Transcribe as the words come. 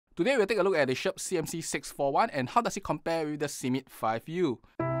Today we'll take a look at the Schoeps CMC 641 and how does it compare with the CMIT 5U.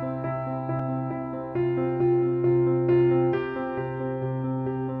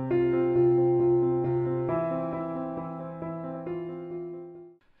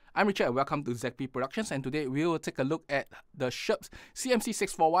 I'm Richard and welcome to ZP Productions, and today we will take a look at the Schoeps CMC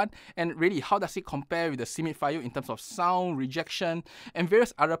 641 and really how does it compare with the CMIT 5U in terms of sound, rejection and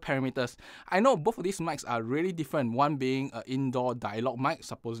various other parameters. I know both of these mics are really different, one being an indoor dialogue mic,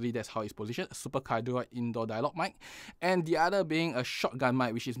 supposedly that's how it's positioned, a super cardioid indoor dialogue mic, and the other being a shotgun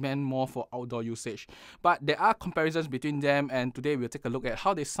mic which is meant more for outdoor usage. But there are comparisons between them, and today we'll take a look at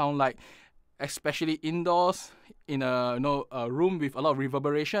how they sound like, especially indoors in a room with a lot of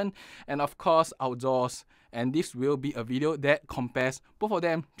reverberation, and of course outdoors. And this will be a video that compares both of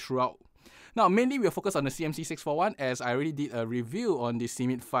them throughout. Now mainly we'll focus on the CMC 641 as I already did a review on the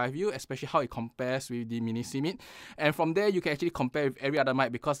CMIT 5U, especially how it compares with the Mini CMIT. And from there you can actually compare with every other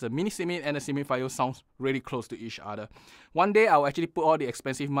mic because the Mini CMIT and the CMIT 5U sounds really close to each other. One day I'll actually put all the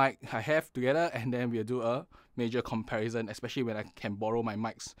expensive mic I have together and then we'll do a major comparison, especially when I can borrow my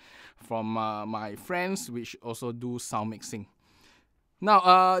mics from my friends which also do sound mixing.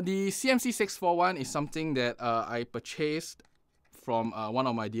 Now the CMC 641 is something that I purchased from one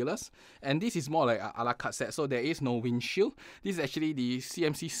of my dealers, and this is more like a la carte set, so there is no windshield. This is actually the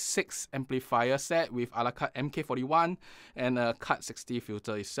CMC 6 amplifier set with a la carte MK41 and a Cut 60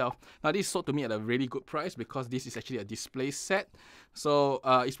 filter itself. Now this is sold to me at a really good price because this is actually a display set, so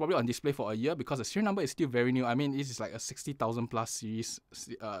it's probably on display for a year because the serial number is still very new. I mean, this is like a 60,000 plus series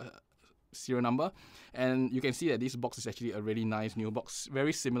serial number, and you can see that this box is actually a really nice new box,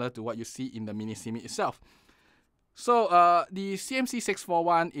 very similar to what you see in the Mini CMIT itself. So the CMC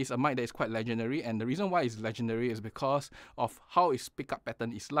 641 is a mic that is quite legendary, and the reason why it's legendary is because of how its pickup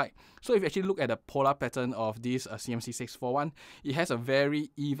pattern is like. So if you actually look at the polar pattern of this CMC 641, it has a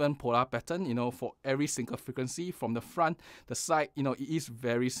very even polar pattern, for every single frequency from the front, the side, it is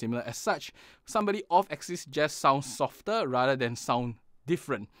very similar. As such, somebody off axis just sounds softer rather than sound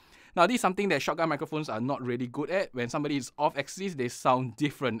different. Now this is something that shotgun microphones are not really good at. When somebody is off axis, they sound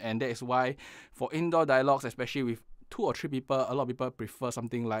different, and that is why for indoor dialogues, especially with 2 or 3 people, a lot of people prefer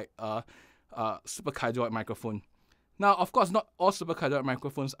something like a super cardioid microphone. Now of course not all super cardioid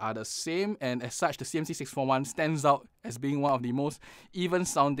microphones are the same, and as such the CMC 641 stands out as being one of the most even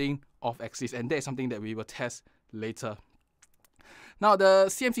sounding off axis, and that is something that we will test later. Now the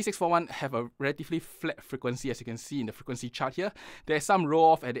CMC 641 have a relatively flat frequency, as you can see in the frequency chart here. There's some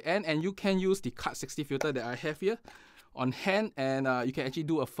roll off at the end, and you can use the Cut 60 filter that I have here on hand, and you can actually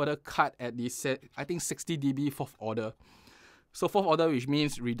do a further cut at the I think 60 dB 4th order. So 4th order, which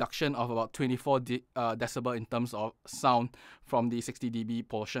means reduction of about 24 decibel in terms of sound from the 60 dB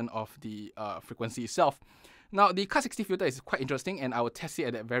portion of the frequency itself. Now the Cut 60 filter is quite interesting, and I will test it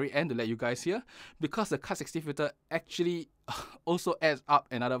at the very end to let you guys hear, because the Cut 60 filter actually also adds up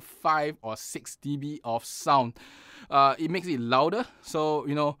another 5 or 6 dB of sound. It makes it louder, so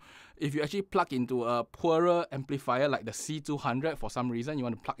if you actually plug into a poorer amplifier like the C200, for some reason you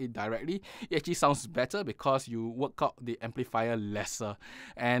want to plug it directly, it actually sounds better because you work out the amplifier lesser,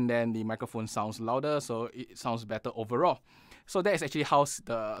 and then the microphone sounds louder, so it sounds better overall. So that is actually how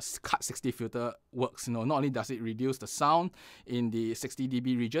the Cut 60 filter works. Not only does it reduce the sound in the 60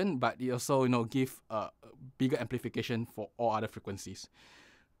 dB region, but it also give a bigger amplification for all other frequencies.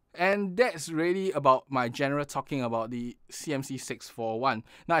 And that's really about my general talking about the CMC 641.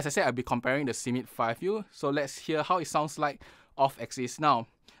 Now, as I said, I'll be comparing the CMIT 5U, so let's hear how it sounds like off axis. Now,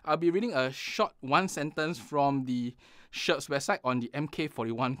 I'll be reading a short one sentence from the Schoeps website on the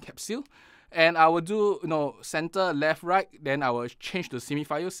MK41 Capsule. And I will do, center, left, right, then I will change to CMIT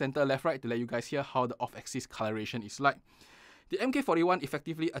 5U, center, left, right, to let you guys hear how the off-axis coloration is like. The MK41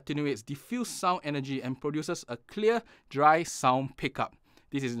 effectively attenuates diffuse sound energy and produces a clear, dry sound pickup.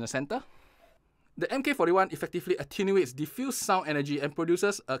 This is in the center. The MK41 effectively attenuates diffuse sound energy and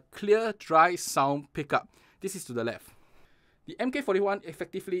produces a clear, dry sound pickup. This is to the left. The MK41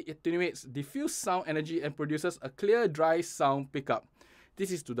 effectively attenuates diffuse sound energy and produces a clear, dry sound pickup. This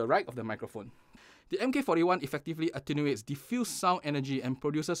is to the right of the microphone. The MK41 effectively attenuates diffuse sound energy and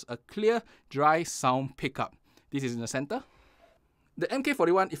produces a clear, dry sound pickup. This is in the center. The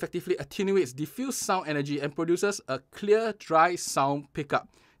MK41 effectively attenuates diffuse sound energy and produces a clear, dry sound pickup.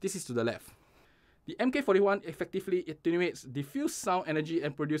 This is to the left. The MK41 effectively attenuates diffuse sound energy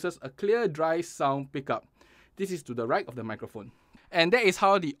and produces a clear, dry sound pickup. This is to the right of the microphone. And that is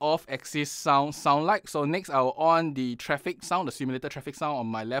how the off-axis sound like. So next I will on the traffic sound, the simulated traffic sound on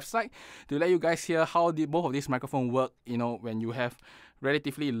my left side, to let you guys hear how both of these microphones work, when you have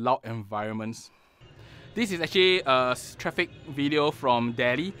relatively loud environments. This is actually a traffic video from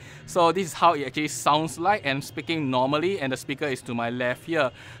Delhi. So this is how it actually sounds like, and speaking normally, and the speaker is to my left here.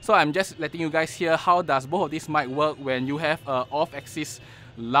 So I'm just letting you guys hear how does both of these mic work when you have a off-axis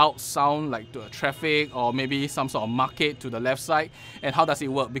loud sound like to a traffic or maybe some sort of market to the left side, and how does it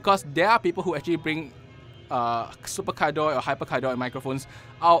work, because there are people who actually bring supercardioid or hypercardioid microphones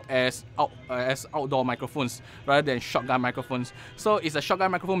out as outdoor microphones rather than shotgun microphones. So is a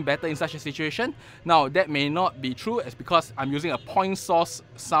shotgun microphone better in such a situation? Now that may not be true, it's because I'm using a point source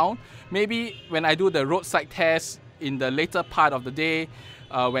sound. Maybe when I do the roadside test in the later part of the day,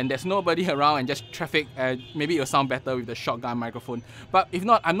 when there's nobody around and just traffic, maybe it'll sound better with the shotgun microphone. But if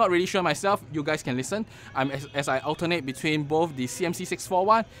not, I'm not really sure myself. You guys can listen as I alternate between both the CMC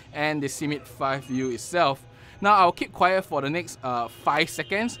 641 and the CMIT 5U itself. Now I'll keep quiet for the next 5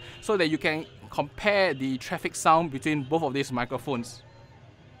 seconds so that you can compare the traffic sound between both of these microphones.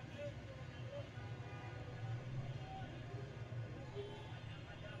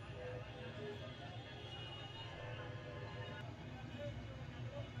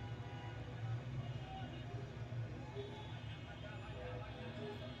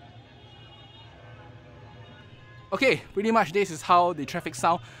 Okay, pretty much this is how the traffic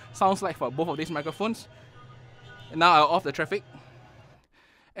sounds like for both of these microphones. And now I'll off the traffic.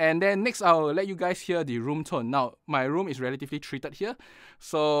 And then next I'll let you guys hear the room tone. Now my room is relatively treated here,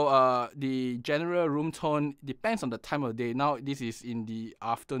 so the general room tone depends on the time of day. Now this is in the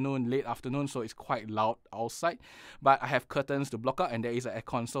afternoon, late afternoon, so it's quite loud outside, but I have curtains to block out and there is an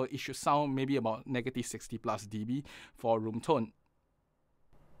aircon, so it should sound maybe about -60 plus dB for room tone.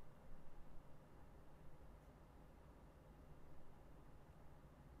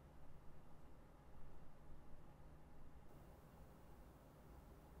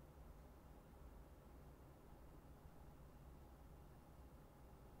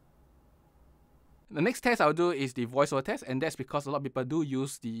 The next test I'll do is the voiceover test, and that's because a lot of people do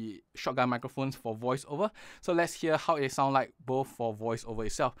use the shotgun microphones for voiceover. So let's hear how it sounds like both for voiceover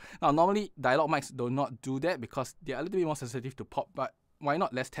itself. Now normally dialogue mics do not do that because they're a little bit more sensitive to pop, but why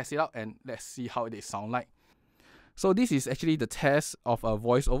not? Let's test it out and let's see how they sound like. So this is actually the test of a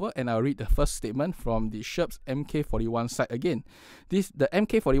voiceover, and I'll read the first statement from the Schoeps MK41 site again. The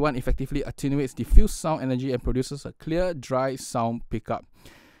MK41 effectively attenuates diffuse sound energy and produces a clear, dry sound pickup.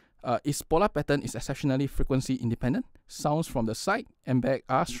 Its polar pattern is exceptionally frequency independent. Sounds from the side and back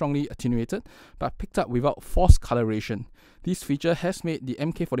are strongly attenuated but picked up without forced coloration. This feature has made the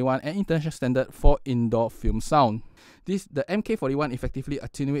MK41 an international standard for indoor film sound. The MK41 effectively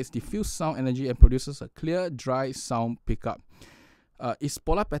attenuates diffuse sound energy and produces a clear, dry sound pickup. Its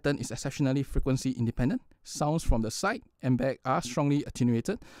polar pattern is exceptionally frequency independent. Sounds from the side and back are strongly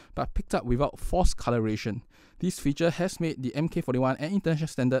attenuated but picked up without forced coloration. This feature has made the MK41 an international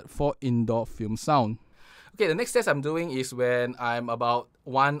standard for indoor film sound. Okay, the next test I'm doing is when I'm about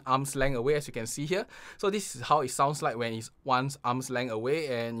 1 arm's length away, as you can see here. So this is how it sounds like when it's 1 arm's length away,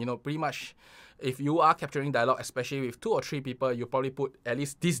 and you know, pretty much if you are capturing dialogue, especially with 2 or 3 people, you probably put at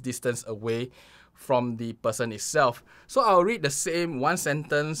least this distance away from the person itself. So I'll read the same one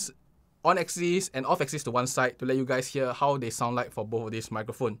sentence on axis and off axis to one side to let you guys hear how they sound like for both of these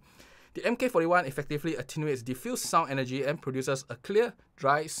microphones. The MK41 effectively attenuates diffuse sound energy and produces a clear,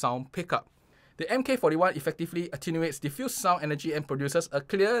 dry sound pickup. The MK41 effectively attenuates diffuse sound energy and produces a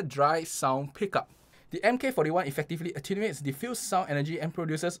clear, dry sound pickup. The MK41 effectively attenuates diffuse sound energy and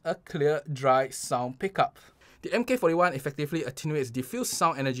produces a clear, dry sound pickup. The MK41 effectively attenuates diffuse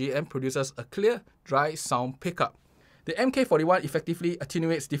sound energy and produces a clear, dry sound pickup. The MK41 effectively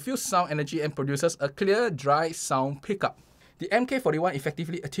attenuates diffuse sound energy and produces a clear, dry sound pickup. The MK41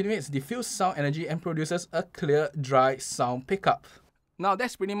 effectively attenuates diffuse sound energy and produces a clear, dry sound pickup. Now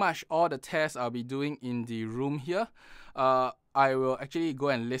that's pretty much all the tests I'll be doing in the room here. I will actually go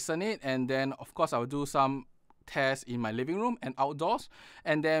and listen it, and then of course I'll do some tests in my living room and outdoors,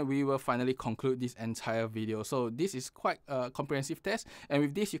 and then we will finally conclude this entire video. So this is quite a comprehensive test, and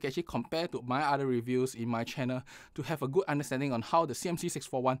with this you can actually compare to my other reviews in my channel to have a good understanding on how the CMC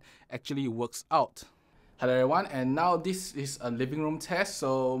 641 actually works out. Hello everyone, and now this is a living room test.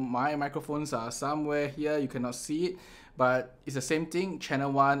 So my microphones are somewhere here, you cannot see it, but it's the same thing.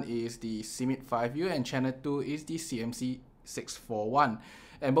 Channel 1 is the CMIT 5U and channel 2 is the CMC 641.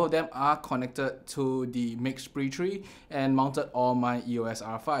 And both of them are connected to the mixed pre-tree and mounted on my EOS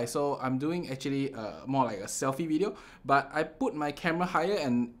R5. So I'm doing actually more like a selfie video, but I put my camera higher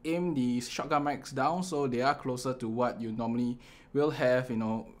and aim the shotgun mics down so they are closer to what you normally will have, you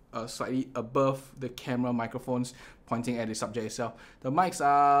know, slightly above the camera microphones pointing at the subject itself. The mics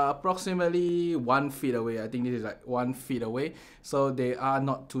are approximately 1 feet away. I think this is like 1 feet away, so they are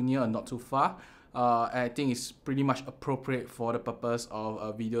not too near or not too far. And I think it's pretty much appropriate for the purpose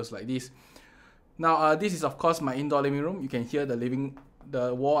of videos like this. Now, this is of course my indoor living room. You can hear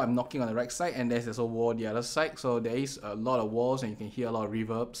the wall I'm knocking on the right side, and there's also a wall on the other side. So there is a lot of walls, and you can hear a lot of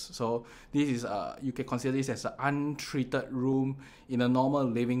reverbs. So this is you can consider this as an untreated room in a normal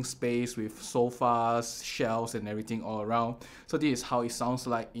living space with sofas, shelves, and everything all around. So this is how it sounds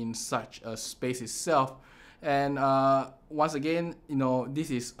like in such a space itself. And once again, this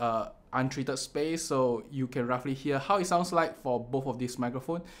is untreated space, so you can roughly hear how it sounds like for both of these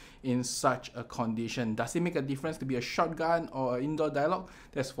microphones in such a condition. Does it make a difference to be a shotgun or an indoor dialogue?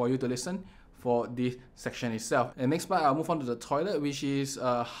 That's for you to listen for this section itself. And next part, I'll move on to the toilet, which is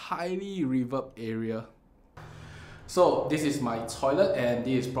a highly reverb area. So this is my toilet, and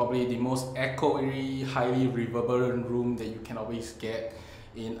this is probably the most echoey, highly reverberant room that you can always get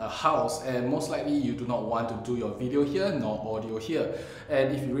in a house, and most likely you do not want to do your video here nor audio here.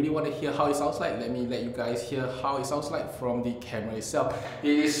 And if you really want to hear how it sounds like, let me let you guys hear how it sounds like from the camera itself. It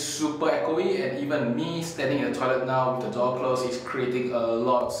is super echoey, and even me standing in the toilet now with the door closed is creating a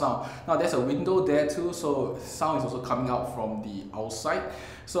lot of sound. Now there's a window there too, so sound is also coming out from the outside.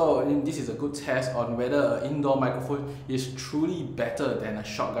 So this is a good test on whether an indoor microphone is truly better than a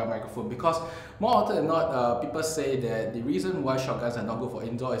shotgun microphone, because more often than not, people say that the reason why shotguns are not good for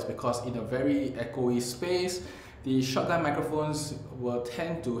indoor is because in a very echoey space, the shotgun microphones will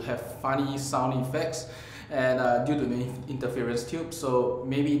tend to have funny sound effects, and due to the interference tube. So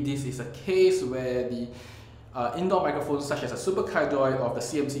maybe this is a case where the indoor microphones such as a Super Cardioid of the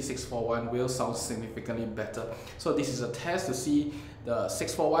CMC 641 will sound significantly better. So this is a test to see the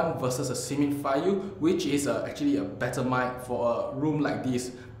 641 versus a CMIT 5U, which is actually a better mic for a room like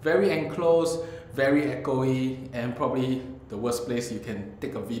this. Very enclosed, very echoey, and probably the worst place you can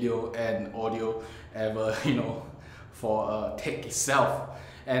take a video and audio ever, for a take itself.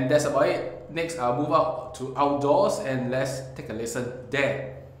 And that's about it. Next, I'll move out to outdoors, and let's take a listen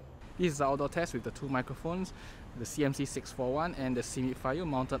there. This is the outdoor test with the two microphones, the CMC 641 and the CMIT 5U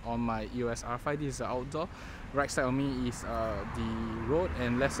mounted on my EOS R5. This is the outdoor. Right side of me is the road,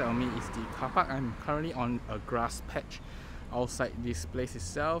 and left side of me is the car park. I'm currently on a grass patch outside this place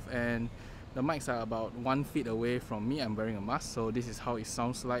itself, and the mics are about 1 feet away from me. I'm wearing a mask, so this is how it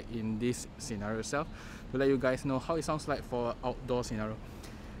sounds like in this scenario itself, to let you guys know how it sounds like for an outdoor scenario.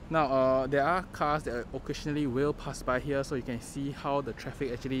 Now, there are cars that occasionally will pass by here, so you can see how the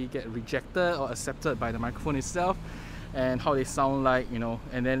traffic actually get rejected or accepted by the microphone itself, and how they sound like,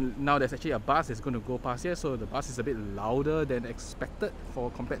 and then now there's actually a bus that's going to go past here, so the bus is a bit louder than expected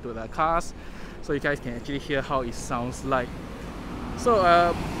compared to the cars, so you guys can actually hear how it sounds like. So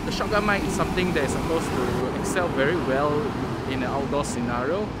the shotgun mic is something that is supposed to excel very well in an outdoor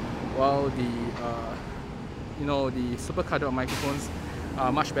scenario, while the Super Cardioid microphones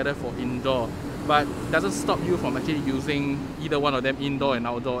are much better for indoor, but doesn't stop you from actually using either one of them indoor and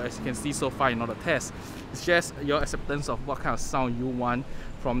outdoor, as you can see so far in all the tests. It's just your acceptance of what kind of sound you want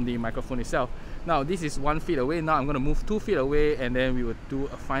from the microphone itself. Now this is 1 feet away. Now I'm going to move 2 feet away, and then we will do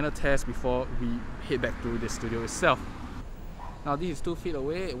a final test before we head back to the studio itself. Now this is 2 feet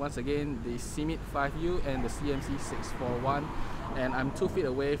away. Once again, the CMIT 5U and the CMC 641. And I'm 2 feet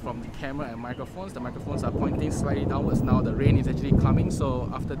away from the camera and microphones. The microphones are pointing slightly downwards now. The rain is actually coming, so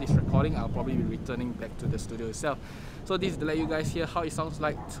after this recording, I'll probably be returning back to the studio itself. So this is to let you guys hear how it sounds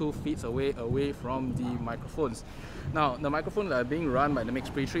like 2 feet away from the microphones. Now, the microphones are being run by the Mix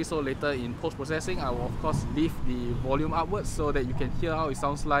Pre3, so later in post-processing, I will of course leave the volume upwards so that you can hear how it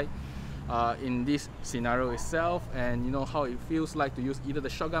sounds like in this scenario itself, and how it feels like to use either the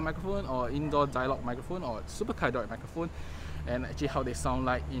shotgun microphone or indoor dialogue microphone or Super Cardioid microphone, and actually how they sound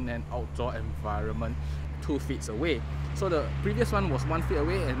like in an outdoor environment 2 feet away. So the previous one was 1 feet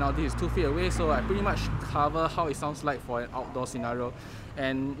away, and now this is 2 feet away, so I pretty much cover how it sounds like for an outdoor scenario,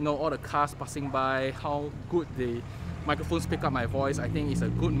 and all the cars passing by, how good the microphones pick up my voice. I think it's a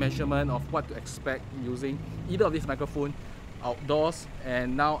good measurement of what to expect using either of these microphones outdoors.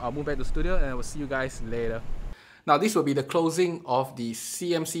 And now I'll move back to the studio, and I will see you guys later. Now this will be the closing of the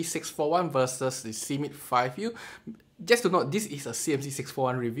CMC 641 versus the CMIT 5U. Just to note, this is a CMC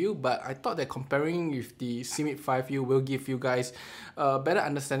 641 review, but I thought that comparing with the CMIT 5U will give you guys a better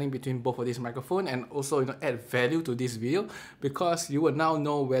understanding between both of these microphones, and also add value to this video, because you will now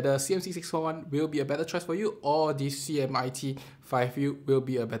know whether CMC 641 will be a better choice for you or the CMIT 5U will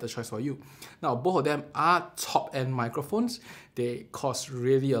be a better choice for you. Now both of them are top-end microphones. They cost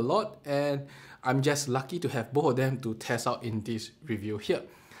really a lot, and I'm just lucky to have both of them to test out in this review here.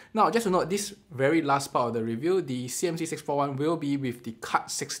 Now, just to note, this very last part of the review, the CMC 641 will be with the Cut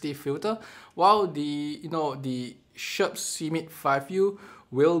 60 filter, while the Schoeps CMIT 5U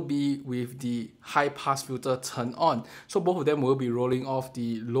will be with the high pass filter turned on. So both of them will be rolling off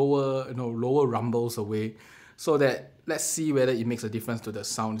the lower rumbles away, so that let's see whether it makes a difference to the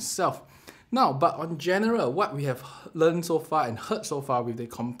sound itself. Now, but on general, what we have learned so far and heard so far with the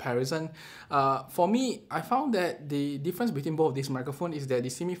comparison, for me, I found that the difference between both of these microphones is that the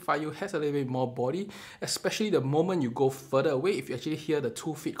CMIT has a little bit more body, especially the moment you go further away. If you actually hear the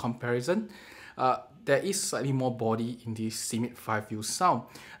 2 feet comparison, there is slightly more body in the CMIT sound.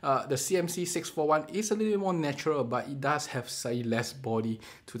 The CMC 641 is a little bit more natural, but it does have slightly less body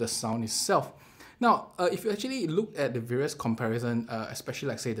to the sound itself. Now, if you actually look at the various comparison, especially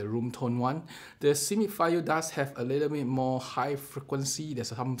like say the room tone one, the CMIT does have a little bit more high frequency. There's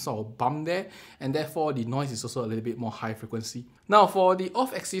some sort of bump there, and therefore the noise is also a little bit more high frequency. Now, for the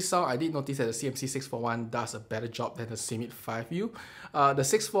off-axis sound, I did notice that the CMC 641 does a better job than the CMIT. The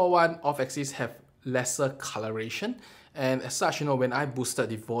 641 off-axis have lesser coloration, and as such, when I boosted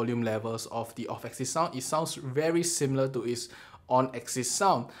the volume levels of the off-axis sound, it sounds very similar to its on-axis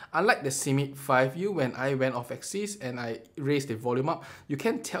sound. Unlike the CMIT when I went off-axis and I raised the volume up, you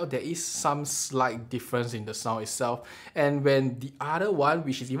can tell there is some slight difference in the sound itself. And when the other one,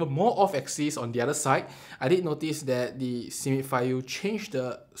 which is even more off-axis on the other side, I did notice that the CMIT changed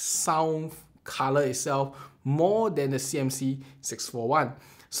the sound color itself more than the CMC 641.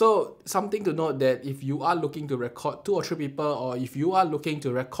 So something to note that if you are looking to record 2 or 3 people, or if you are looking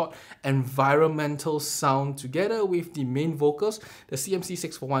to record environmental sound together with the main vocals, the CMC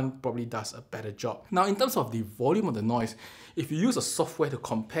 641 probably does a better job. Now, in terms of the volume of the noise, if you use a software to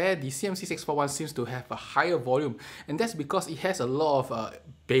compare, the CMC 641 seems to have a higher volume, and that's because it has a lot of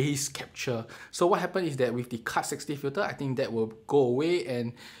bass capture. So what happens is that with the Cut 60 filter, I think that will go away,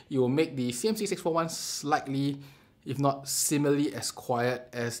 and it will make the CMC 641 slightly, if not similarly as quiet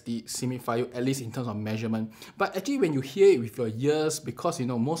as the CMIT, at least in terms of measurement. But actually when you hear it with your ears, because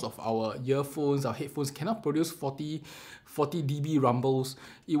most of our earphones, our headphones cannot produce 40 dB rumbles,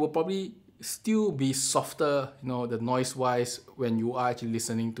 it will probably still be softer, the noise-wise, when you are actually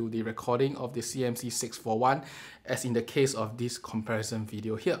listening to the recording of the CMC 641, as in the case of this comparison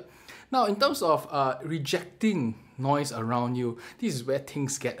video here. Now, in terms of rejecting noise around you, this is where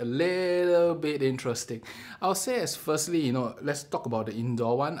things get a little bit interesting. I'll say as firstly, let's talk about the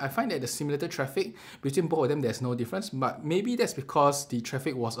indoor one. I find that the simulated traffic, between both of them, there's no difference, but maybe that's because the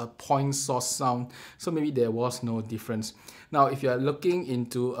traffic was a point source sound, so maybe there was no difference. Now, if you're looking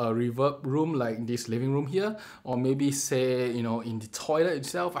into a reverb room like this living room here, or maybe say, in the toilet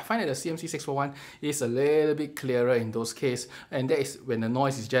itself, I find that the CMC 641 is a little bit clearer in those cases, and that is when the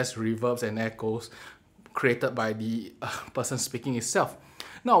noise is just reverbs and echoes created by the person speaking itself.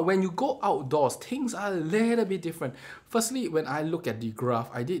 Now, when you go outdoors, things are a little bit different. Firstly, when I look at the graph,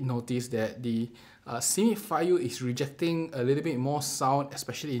 I did notice that the CMIT is rejecting a little bit more sound,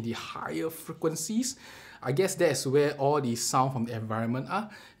 especially in the higher frequencies. I guess that's where all the sound from the environment are.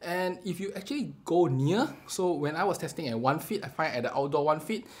 And if you actually go near, so when I was testing at 1 feet, I find at the outdoor 1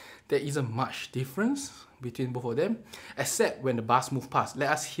 feet, there isn't much difference between both of them, except when the bus move past.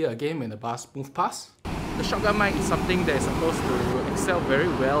 Let us hear again when the bus move past. The shotgun mic is something that is supposed to excel very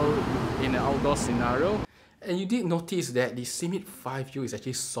well in an outdoor scenario. And you did notice that the CMIT is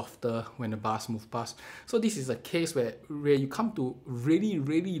actually softer when the bus move past. So this is a case where you come to really,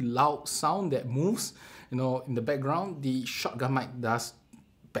 really loud sound that moves, in the background, the shotgun mic does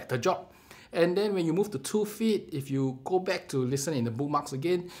better job. And then when you move to 2 feet, if you go back to listen in the bookmarks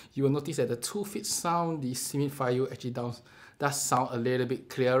again, you will notice that the 2 feet sound, the CMIT actually does sound a little bit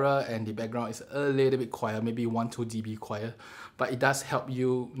clearer, and the background is a little bit quieter, maybe 1-2 dB quieter. But it does help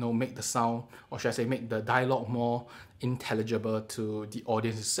you, make the sound, or should I say, make the dialogue more intelligible to the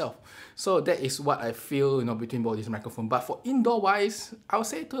audience itself. So that is what I feel, between both these microphones. But for indoor-wise, I would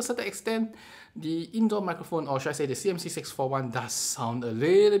say to a certain extent, the indoor microphone, or should I say the CMC 641, does sound a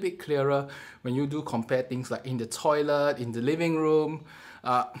little bit clearer when you do compare things like in the toilet, in the living room,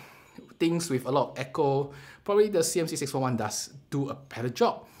 things with a lot of echo. Probably the CMC 641 does do a better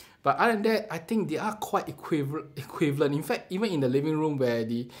job. But other than that, I think they are quite equivalent. In fact, even in the living room where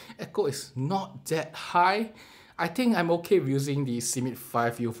the echo is not that high, I think I'm okay with using the CMIT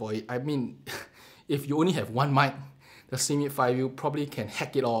for it. I mean, if you only have one mic, the CMIT probably can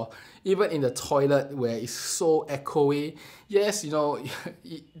hack it all. Even in the toilet where it's so echoey, yes,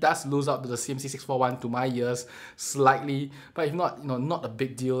 it does lose out to the CMC 641 to my ears slightly, but if not, not a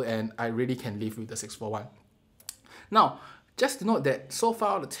big deal, and I really can live with the 641. Now, Just to note that so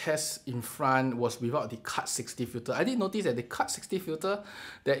far the test in front was without the Cut 60 filter. I did notice that the Cut 60 filter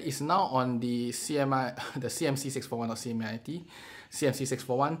that is now on the CMC 641 or CMIT, CMC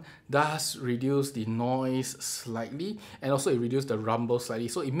 641 does reduce the noise slightly, and also it reduces the rumble slightly.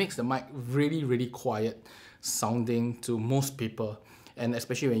 So it makes the mic really, really quiet sounding to most people. And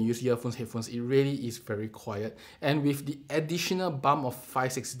especially when you use earphones, headphones, it really is very quiet. And with the additional bump of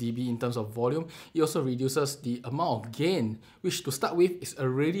 5-6 dB in terms of volume, it also reduces the amount of gain, which to start with is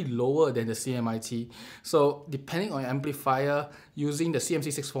already lower than the CMIT. So depending on your amplifier, using the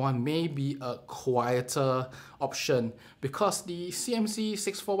CMC 641 may be a quieter option, because the CMC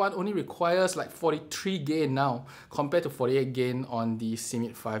 641 only requires like 43 gain now compared to 48 gain on the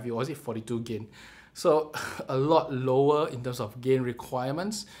CMIT 5U, or is it 42 gain? So a lot lower in terms of gain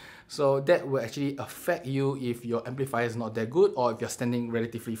requirements. So that will actually affect you if your amplifier is not that good, or if you're standing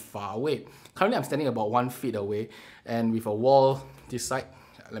relatively far away. Currently I'm standing about 1 feet away, and with a wall this side,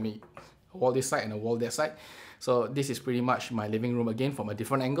 a wall this side and a wall that side. So this is pretty much my living room again from a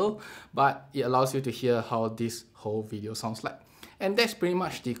different angle, but it allows you to hear how this whole video sounds like. And that's pretty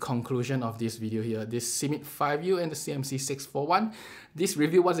much the conclusion of this video here, this CMIT 5U and the CMC 641. This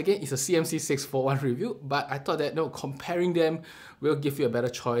review, once again, is a CMC 641 review, but I thought that comparing them will give you a better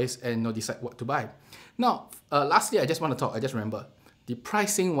choice and decide what to buy. Now, lastly, I just remember, the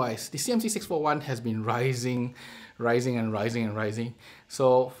pricing wise, the CMC 641 has been rising.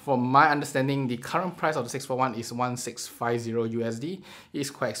 So from my understanding, the current price of the 641 is $1650 USD. It's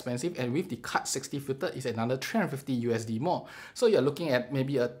quite expensive, and with the Cut 60 filter, it's another $350 USD more. So you're looking at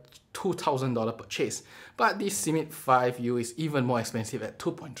maybe a $2,000 purchase. But the CMIT 5U is even more expensive at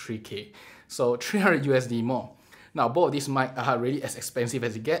 2.3K. So 300 USD more. Now both of these mics are really as expensive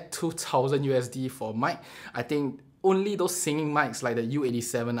as you get, 2,000 USD for a mic. I think only those singing mics like the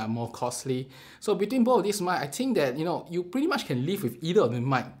U87 are more costly. So between both of these mics, I think that you pretty much can live with either of the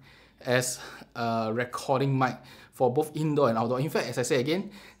mic as a recording mic for both indoor and outdoor. In fact, as I say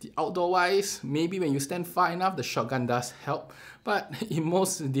again, the outdoor wise, maybe when you stand far enough, the shotgun does help. But in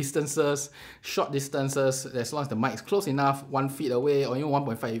most distances, short distances, as long as the mic is close enough, 1 feet away or even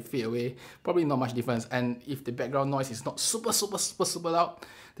 1.5 feet away, probably not much difference. And if the background noise is not super loud,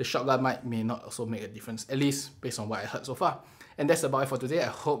 the shotgun mic may not also make a difference, at least based on what I heard so far. And that's about it for today. I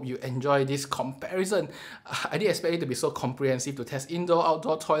hope you enjoy this comparison. I didn't expect it to be so comprehensive, to test indoor,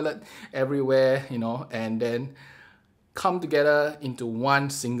 outdoor, toilet, everywhere, and then come together into one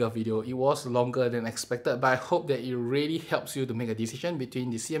single video. It was longer than expected, but I hope that it really helps you to make a decision between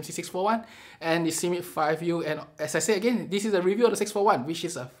the CMC 641 and the CMIT 5U. And as I say again, this is a review of the 641, which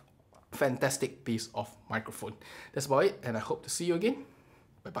is a fantastic piece of microphone. That's about it, and I hope to see you again.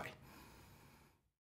 Bye-bye.